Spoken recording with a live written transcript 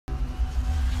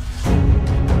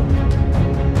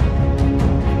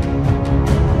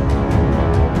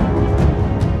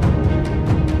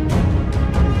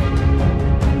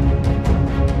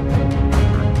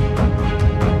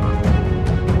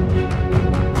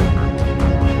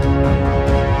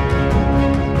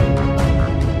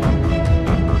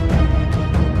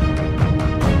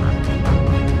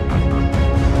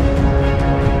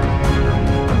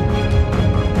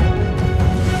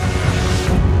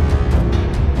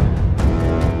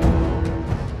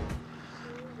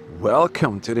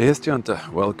Welcome to the History Hunter.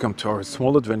 Welcome to our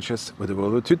small adventures with the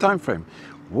World War II time frame.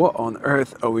 What on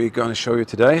earth are we going to show you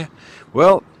today?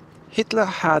 Well, Hitler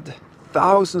had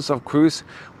thousands of crews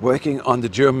working on the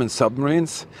German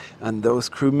submarines, and those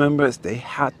crew members, they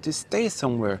had to stay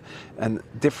somewhere, and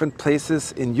different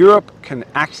places in Europe can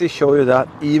actually show you that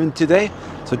even today.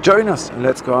 So join us and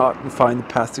let's go out and find the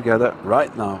past together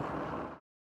right now.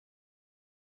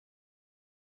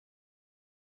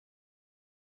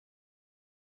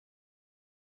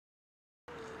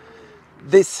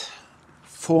 This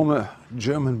former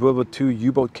German World War II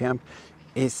U-boat camp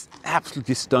is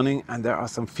absolutely stunning, and there are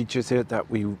some features here that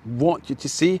we want you to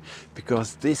see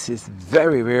because this is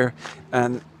very rare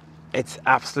and it's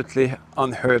absolutely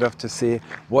unheard of to see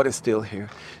what is still here.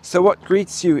 So what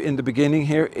greets you in the beginning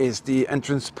here is the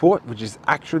entrance port, which is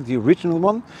actually the original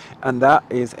one, and that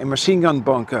is a machine gun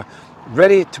bunker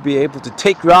ready to be able to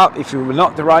take you out if you were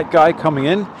not the right guy coming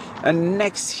in. And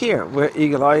next here where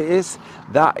Eagle Eye is,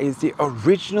 that is the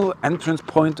original entrance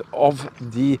point of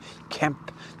the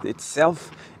camp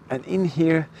itself. And in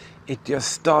here it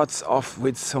just starts off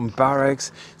with some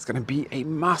barracks. It's going to be a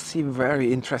massive,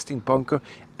 very interesting bunker,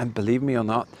 and believe me or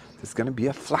not, there's going to be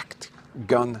a FLAK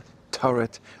gun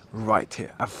turret right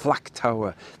here, a FLAK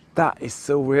tower. That is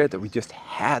so rare that we just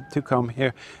had to come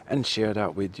here and share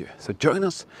that with you. So join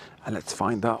us and let's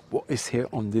find out what is here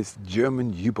on this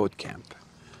German U-boat camp.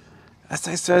 As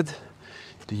I said,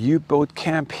 the U-boat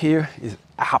camp here is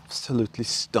absolutely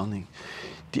stunning.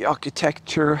 The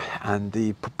architecture and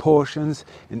the proportions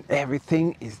and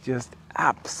everything is just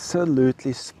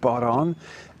absolutely spot on.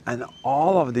 And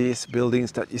all of these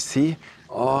buildings that you see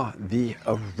are the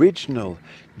original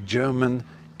German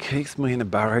Kriegsmarine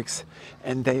barracks,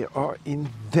 and they are in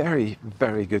very,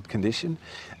 very good condition.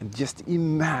 And just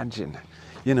imagine,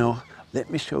 you know, let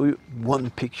me show you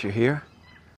one picture here.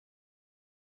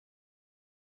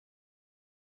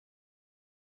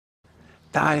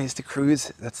 That is the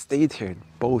crews that stayed here,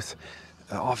 both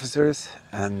officers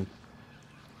and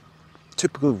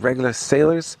typical regular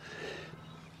sailors,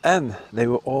 and they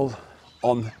were all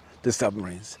on the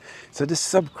submarines. So the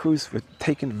sub crews were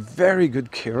taken very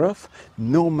good care of,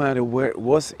 no matter where it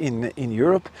was in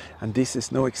Europe, and this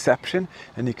is no exception.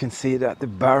 And you can see that the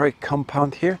barrack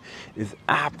compound here is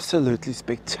absolutely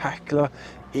spectacular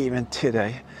even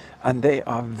today, and they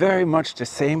are very much the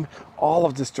same. All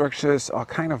of the structures are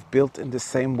kind of built in the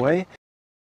same way.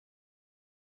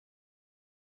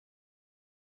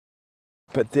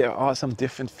 But there are some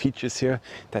different features here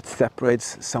that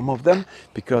separates some of them,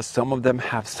 because some of them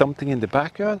have something in the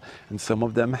backyard and some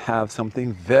of them have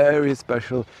something very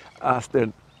special as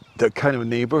their kind of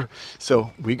neighbor.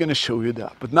 So we're going to show you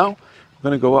that. But now we're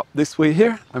going to go up this way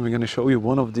here and we're going to show you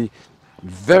one of the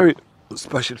very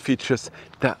special features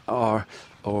that are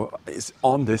or is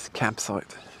on this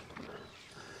campsite.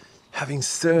 Having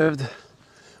served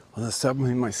on a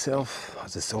submarine myself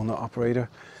as a sonar operator,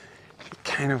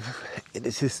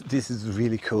 this is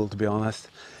really cool, to be honest.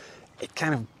 It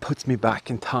kind of puts me back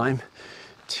in time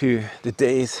to the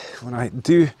days when I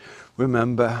do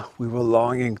remember we were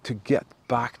longing to get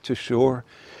back to shore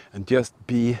and just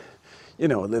be, you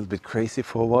know, a little bit crazy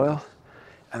for a while.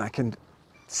 And I can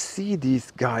see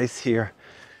these guys here,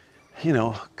 you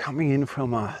know, coming in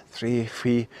from a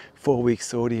 3-4 week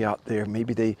sortie out there.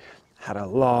 Maybe they had a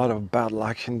lot of battle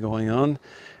action going on,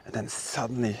 and then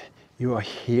suddenly you are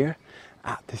here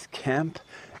at this camp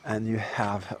and you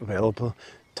have available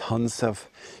tons of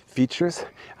features.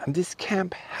 And this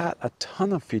camp had a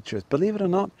ton of features, believe it or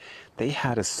not. They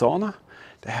had a sauna,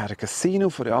 they had a casino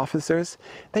for the officers,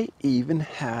 they even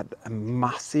had a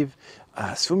massive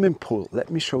swimming pool. Let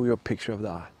me show you a picture of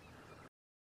that.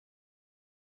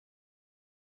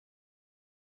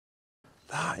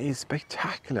 That is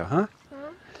spectacular, huh?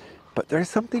 But there's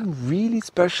something really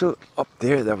special up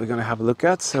there that we're going to have a look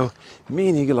at. So me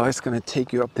and Eagle Eye is going to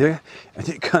take you up there and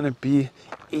you're going to be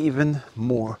even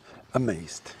more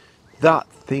amazed. That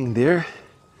thing there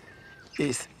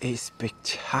is a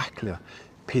spectacular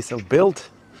piece of build.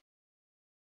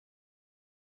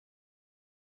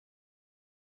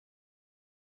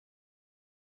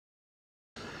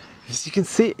 As you can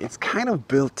see, it's kind of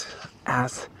built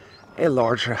as a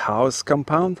larger house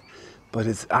compound, but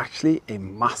it's actually a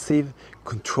massive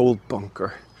controlled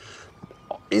bunker.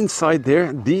 Inside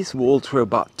there, these walls were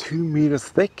about 2 meters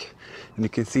thick, and you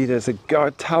can see there's a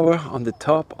guard tower on the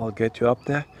top. I'll get you up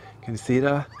there. Can you see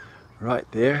that? Right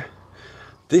there.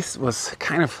 This was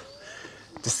kind of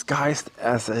disguised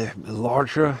as a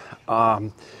larger,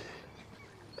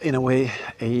 in a way,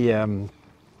 a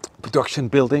production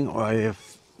building, or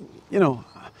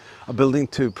a building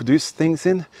to produce things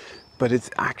in. but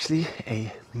it's actually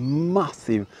a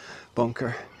massive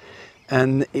bunker.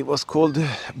 And it was called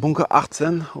Bunker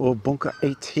 18 or Bunker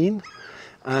 18.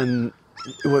 And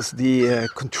it was the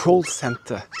control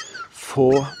center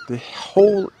for the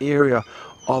whole area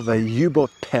of a U-boat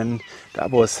pen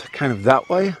that was kind of that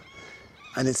way.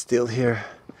 And it's still here.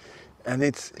 And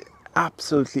it's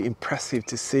absolutely impressive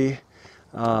to see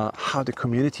how the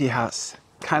community has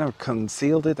kind of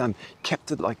concealed it and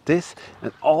kept it like this.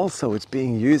 And also it's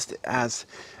being used as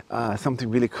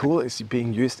something really cool. It's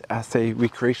being used as a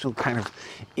recreational kind of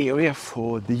area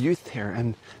for the youth here.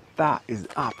 And that is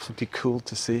absolutely cool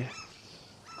to see.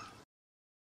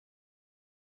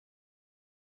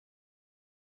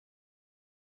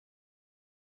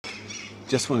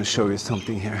 Just want to show you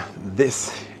something here.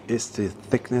 This is the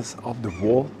thickness of the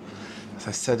wall. As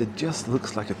I said, it just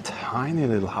looks like a tiny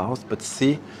little house, but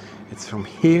see, it's from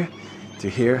here to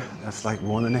here. That's like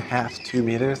 1.5, 2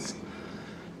 meters.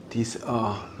 These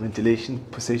are ventilation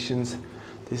positions.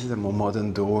 This is a more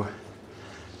modern door.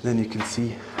 Then you can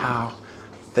see how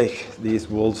thick these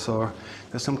walls are.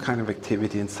 There's some kind of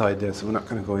activity inside there, so we're not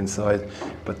going to go inside.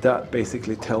 But that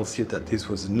basically tells you that this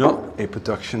was not a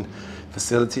production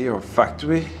facility or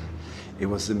factory. It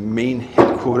was the main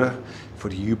headquarters for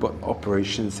the U-boat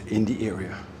operations in the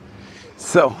area.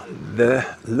 So the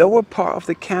lower part of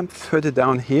the camp further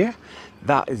down here,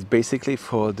 that is basically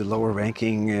for the lower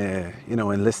ranking,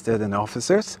 enlisted and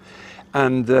officers.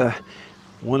 And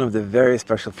one of the very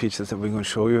special features that we're going to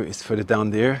show you is further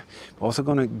down there. We're also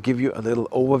going to give you a little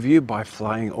overview by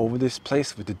flying over this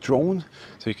place with the drone,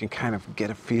 so you can kind of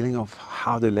get a feeling of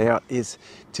how the layout is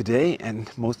today,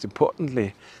 and most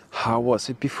importantly, how was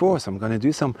it before. So I'm going to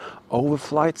do some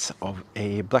overflights of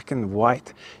a black and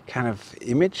white kind of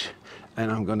image, and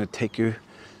I'm going to take you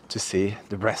to see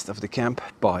the rest of the camp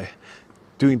by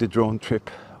doing the drone trip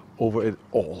over it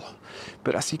all.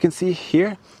 But as you can see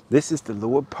here, this is the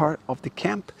lower part of the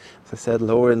camp. As I said,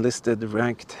 lower enlisted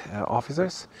ranked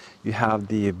officers. You have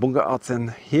the Bunker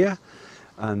 18 here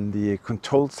and the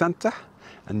control center.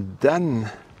 And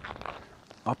then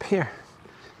up here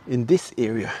in this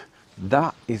area,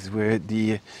 that is where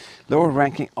the lower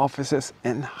ranking officers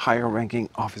and higher ranking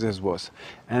officers was.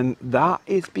 And that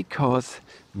is because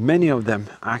many of them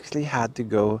actually had to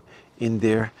go in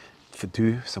there to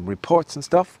do some reports and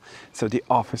stuff. So the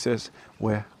officers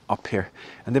were up here.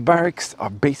 And the barracks are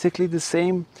basically the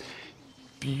same.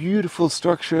 Beautiful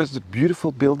structures,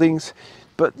 beautiful buildings,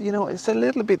 but it's a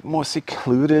little bit more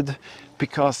secluded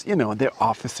because they're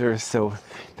officers, so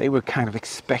they were kind of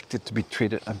expected to be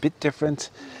treated a bit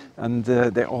different. And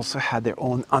they also had their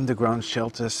own underground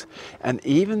shelters, and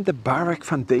even the barrack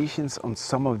foundations on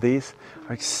some of these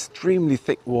are extremely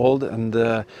thick walled, and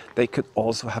they could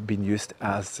also have been used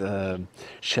as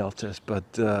shelters. But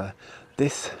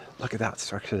look at that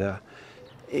structure there.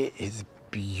 It is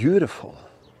beautiful.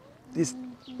 This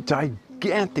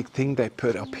gigantic thing they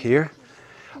put up here.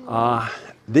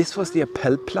 This was the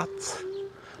Appellplatz.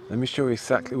 Let me show you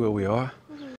exactly where we are.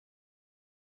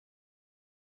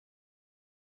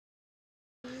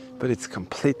 But it's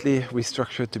completely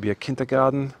restructured to be a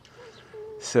kindergarten,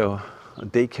 so a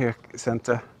daycare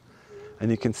center. And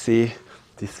you can see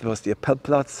this was the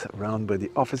Appellplatz, around where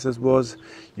the officers was.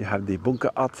 You have the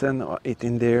Bunker 18 or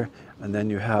 18 there, and then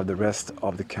you have the rest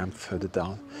of the camp further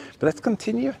down. But let's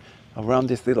continue around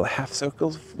this little half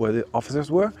circle where the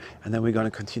officers were, and then we're going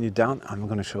to continue down, and I'm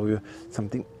going to show you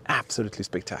something absolutely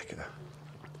spectacular.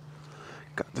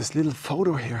 Got this little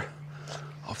photo here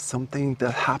of something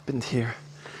that happened here.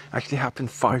 Actually happened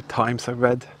 5 times, I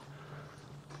read.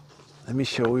 Let me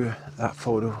show you that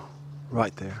photo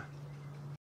right there.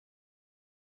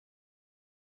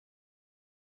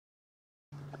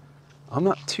 I'm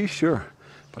not too sure,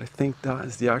 but I think that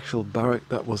is the actual barrack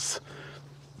that was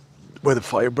where the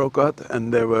fire broke out,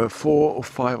 and there were 4 or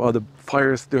 5 other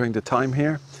fires during the time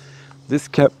here. This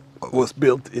camp was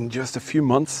built in just a few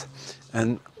months,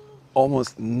 and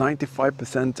almost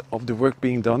 95% of the work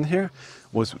being done here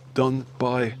was done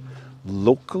by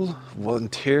local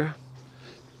volunteer,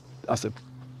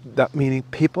 that meaning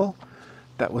people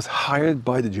that was hired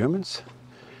by the Germans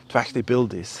to actually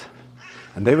build this.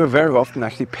 And they were very often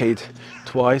actually paid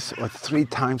 2 or 3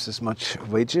 times as much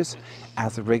wages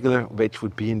as a regular wage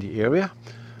would be in the area.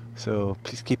 So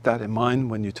please keep that in mind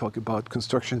when you talk about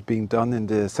constructions being done in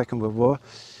the Second World War.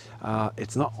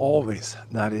 It's not always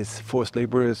that is forced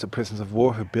laborers or prisoners of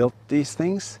war who built these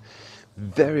things.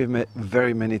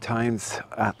 Very many times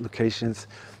at locations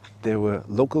there were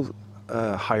local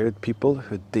hired people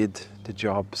who did the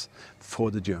jobs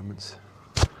for the Germans.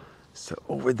 So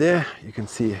over there you can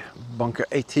see Bunker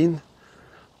 18,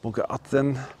 Bunker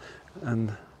 18,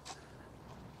 and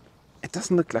It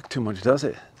doesn't look like too much, does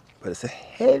it? But it's a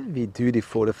heavy-duty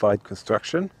fortified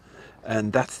construction,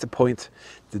 and that's the point.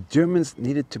 The Germans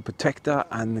needed to protect that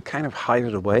and kind of hide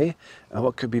it away. And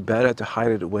what could be better to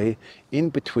hide it away in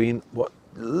between what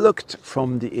looked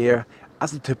from the air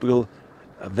as a typical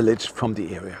village from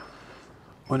the area.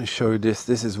 I want to show you this.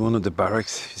 This is one of the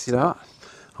barracks. You see that?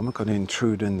 I'm not going to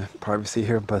intrude in privacy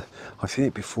here, but I've seen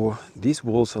it before. These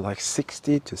walls are like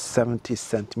 60 to 70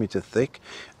 centimeter thick,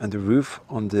 and the roof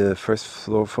on the first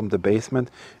floor from the basement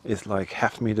is like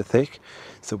half meter thick.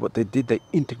 So what they did, they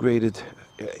integrated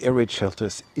air raid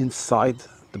shelters inside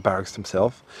the barracks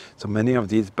themselves. So many of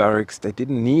these barracks, they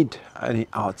didn't need any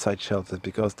outside shelters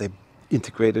because they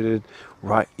integrated it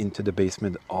right into the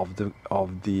basement of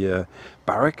the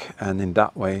barrack, and in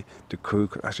that way the crew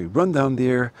could actually run down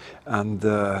there and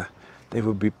they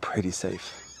would be pretty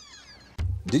safe.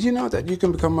 Did you know that you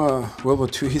can become a World War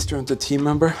II History Hunter team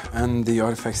member, and the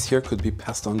artifacts here could be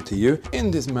passed on to you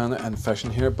in this manner and fashion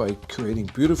here by creating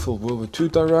beautiful World War II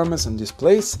dioramas and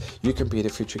displays? You can be the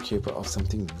future keeper of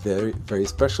something very, very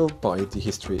special by the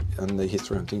history and the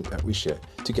history hunting that we share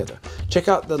together. Check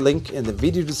out the link in the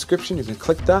video description. You can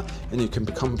click that and you can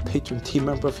become a Patreon team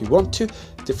member if you want to.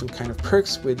 Different kind of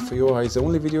perks with for your eyes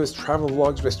only videos, travel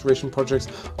vlogs, restoration projects,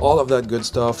 all of that good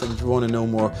stuff. And if you want to know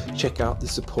more, check out the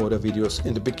supporter videos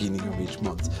in the beginning of each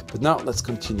month. But now let's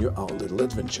continue our little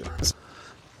adventure.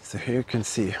 So here you can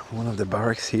see one of the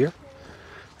barracks here,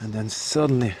 and then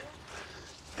suddenly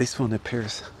this one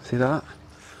appears. See that?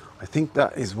 I think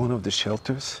that is one of the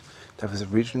shelters that was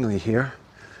originally here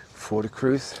for the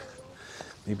crews.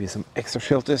 Maybe some extra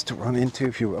shelters to run into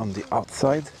if you were on the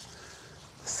outside.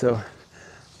 So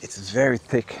it's very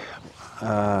thick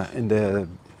in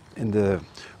the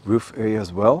roof area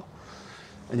as well.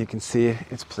 And you can see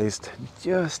it's placed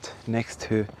just next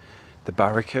to the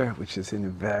barrack here, which is in a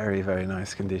very, very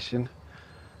nice condition.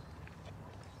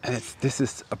 And this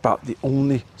is about the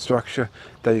only structure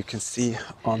that you can see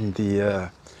on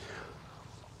the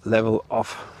level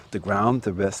of the ground.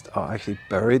 The rest are actually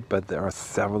buried, but there are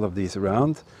several of these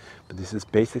around. But this is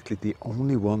basically the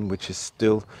only one which is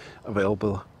still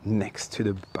available next to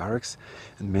the barracks.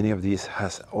 And many of these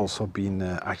has also been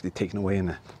actually taken away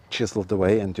and chiseled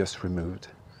away and just removed.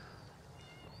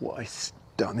 What a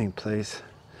stunning place.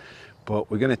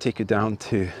 But we're going to take you down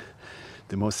to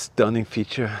the most stunning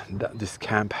feature that this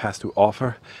camp has to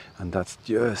offer, and that's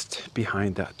just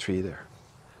behind that tree there.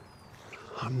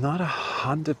 I'm not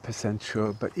 100%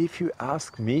 sure, but if you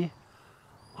ask me,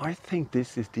 I think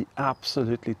this is the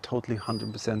absolutely totally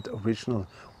 100% original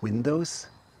windows,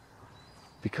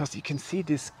 because you can see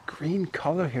this green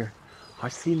color here.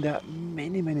 I've seen that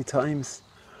many times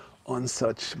on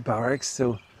such barracks.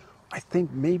 So I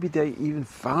think maybe they even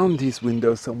found these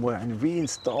windows somewhere and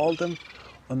reinstalled them,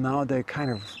 or now they're kind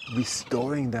of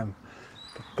restoring them.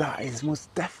 But that is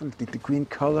most definitely the green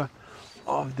color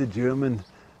of the German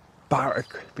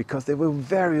barrack, because they were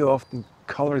very often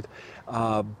colored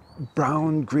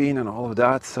brown, green and all of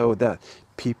that, so that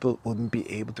people wouldn't be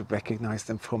able to recognize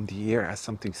them from the air as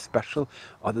something special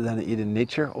other than either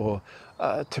nature or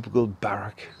a typical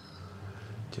barrack.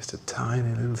 Just a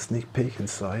tiny little sneak peek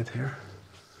inside here.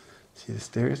 See the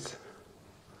stairs?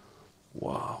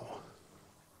 Wow.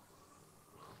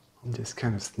 I'm just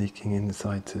kind of sneaking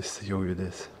inside to show you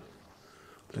this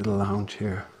little lounge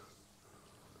here.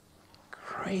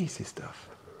 Crazy stuff.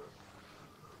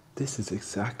 This is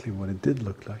exactly what it did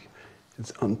look like.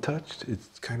 It's untouched,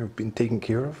 it's kind of been taken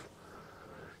care of.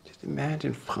 Just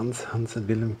imagine Franz, Hans and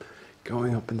Wilhelm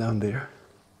going up and down there.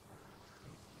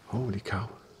 Holy cow.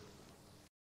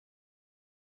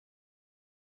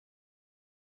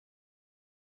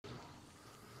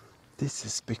 This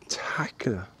is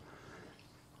spectacular.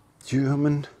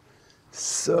 German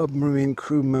submarine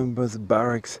crew members'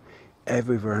 barracks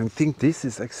everywhere. And I think this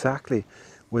is exactly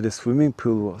where the swimming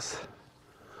pool was.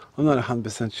 I'm not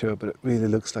 100% sure, but it really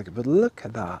looks like it. But look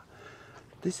at that.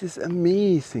 This is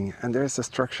amazing. And there's a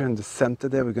structure in the center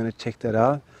there. We're going to check that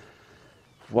out.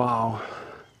 Wow.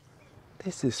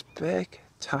 This is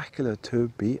spectacular, to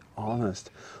be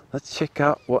honest. Let's check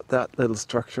out what that little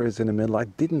structure is in the middle. I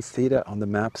didn't see that on the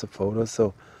maps or photos,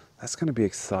 so that's going to be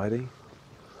exciting.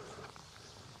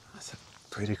 That's a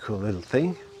pretty cool little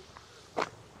thing. It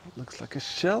looks like a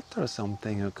shelter or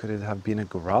something. Or could it have been a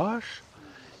garage?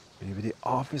 Maybe the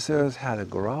officers had a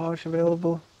garage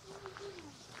available.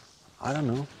 I don't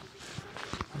know.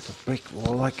 There's a brick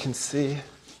wall I can see.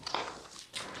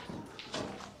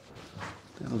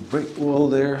 Little brick wall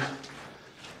there.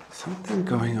 Something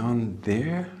going on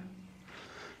there.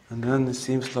 And then it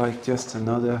seems like just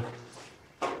another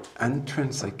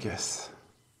entrance, I guess.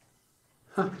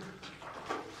 Huh.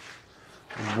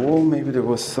 wall. Maybe there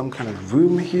was some kind of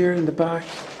room here in the back.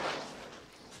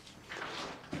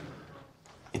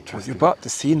 Interesting. What you're about to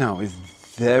see now is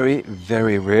very,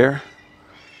 very rare.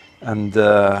 And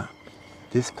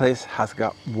this place has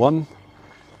got one,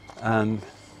 and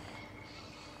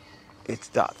it's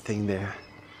that thing there.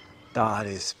 That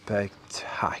is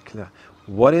spectacular.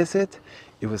 What is it?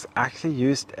 It was actually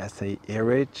used as a air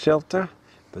raid shelter,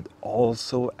 but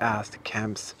also as the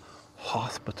camp's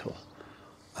hospital.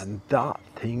 And that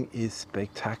thing is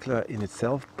spectacular in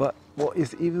itself. But what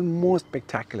is even more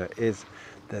spectacular is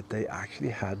that they actually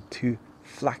had 2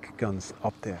 FLAK guns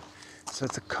up there. So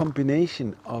it's a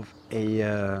combination of a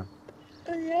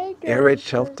air raid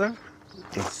shelter,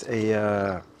 it's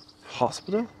a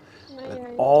hospital, but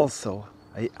also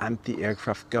an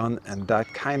anti-aircraft gun, and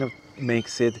that kind of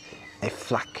makes it a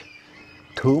FLAK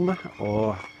tomb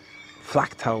or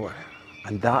FLAK tower.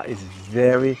 And that is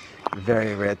very,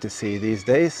 very rare to see these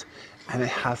days, and it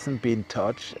hasn't been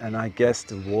touched. And I guess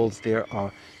the walls there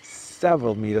are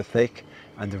several meters thick,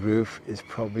 and the roof is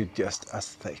probably just as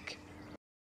thick.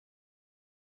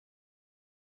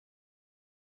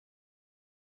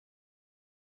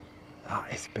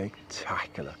 That is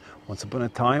spectacular. Once upon a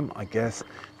time, I guess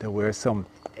there were some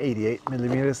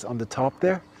 88mm on the top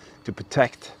there to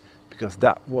protect, because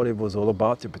that's what it was all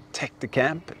about, to protect the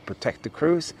camp, protect the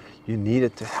crews. You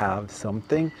needed to have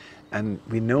something, and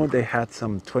we know they had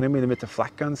some 20mm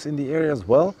FLAK guns in the area as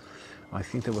well. I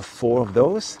think there were 4 of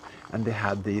those, and they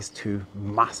had these 2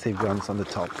 massive guns on the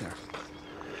top there.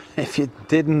 If you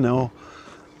didn't know,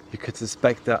 you could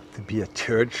suspect that to be a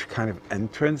church kind of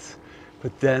entrance,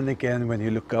 but then again, when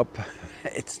you look up,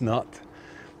 it's not.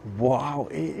 Wow,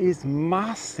 it is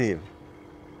massive.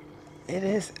 It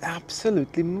is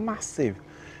absolutely massive.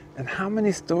 And how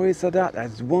many stories are that?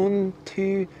 That's 1,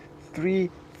 2, 3,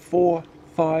 4,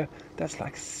 5. That's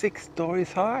like 6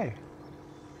 stories high.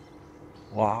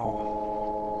 Wow.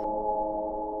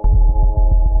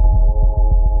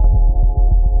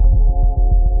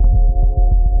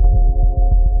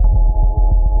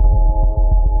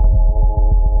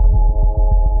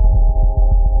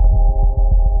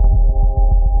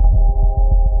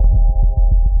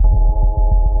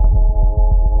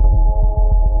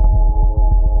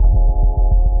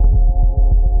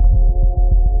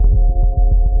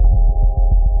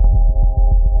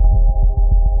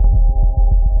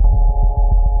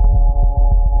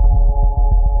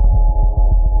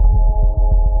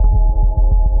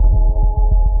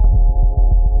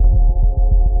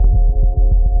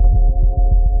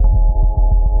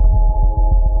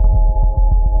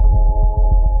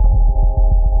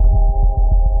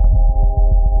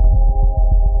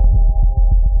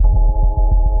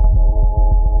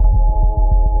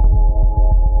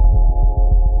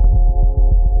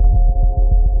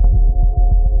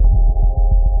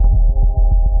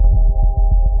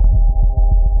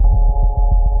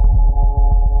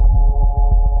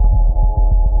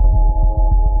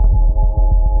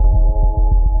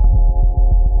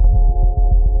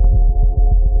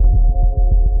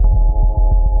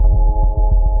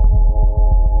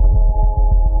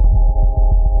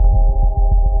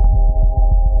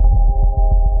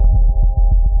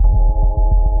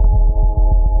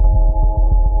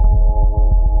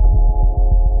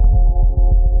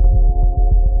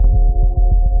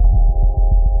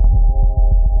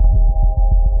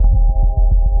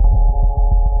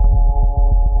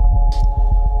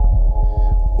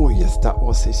 That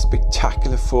was a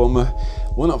spectacular former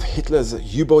one of Hitler's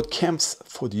U-boat camps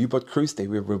for the U-boat crews. They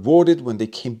were rewarded when they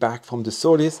came back from the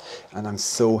sorties, and I'm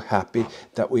so happy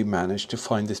that we managed to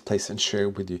find this place and share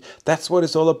it with you. That's what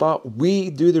it's all about. We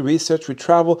do the research, we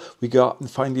travel, we go out and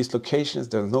find these locations.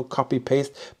 There's no copy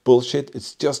paste bullshit.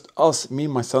 It's just us, me,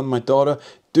 my son, my daughter,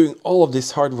 doing all of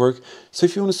this hard work. So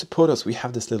if you want to support us, we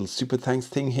have this little super thanks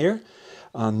thing here,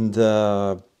 and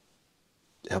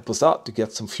help us out to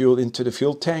get some fuel into the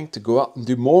fuel tank to go out and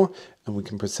do more, and we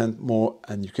can present more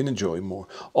and you can enjoy more.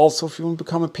 Also, if you want to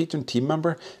become a Patreon team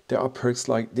member, there are perks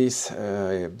like these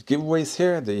giveaways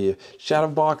here, the shadow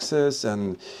boxes,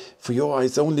 and for your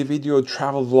eyes only video,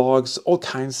 travel vlogs, all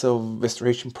kinds of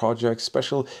restoration projects,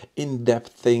 special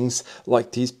in-depth things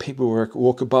like these paperwork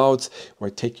walkabouts where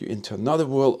I take you into another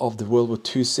world of the World War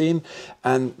II scene,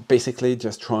 and basically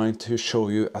just trying to show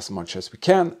you as much as we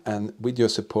can, and with your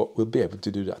support we'll be able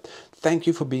to do that. Thank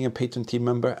you for being a Patreon team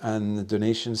member and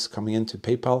donations coming into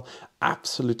PayPal.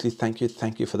 Absolutely thank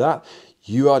you for that.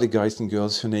 You are the guys and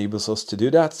girls who enables us to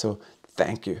do that, so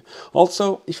thank you.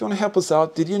 Also, if you want to help us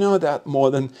out, did you know that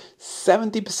more than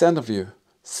 70% of you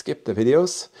skip the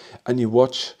videos and you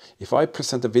watch, if I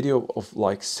present a video of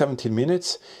like 17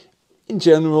 minutes, In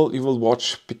general, you will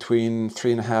watch between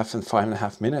 3.5 and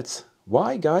 5.5 minutes.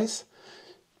 Why, guys?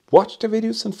 Watch the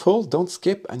videos in full, don't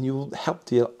skip, and you will help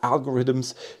the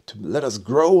algorithms to let us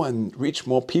grow and reach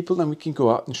more people, and we can go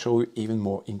out and show you even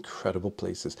more incredible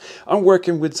places. I'm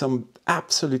working with some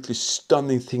absolutely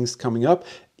stunning things coming up,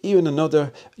 even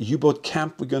another U-boat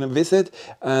camp we're going to visit,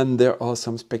 and there are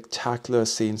some spectacular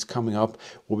scenes coming up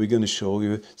where we're going to show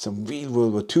you some real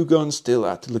World War II guns still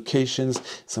at the locations,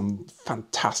 some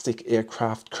fantastic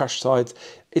aircraft crash sites.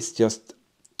 It's just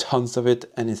tons of it,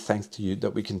 and it's thanks to you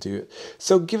that we can do it.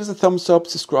 So give us a thumbs up,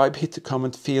 subscribe, hit the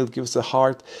comment field, give us a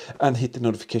heart, and hit the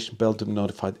notification bell to be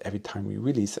notified every time we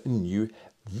release a new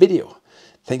video.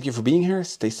 Thank you for being here.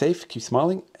 Stay safe, keep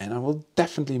smiling, and I will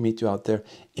definitely meet you out there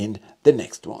in the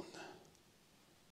next one.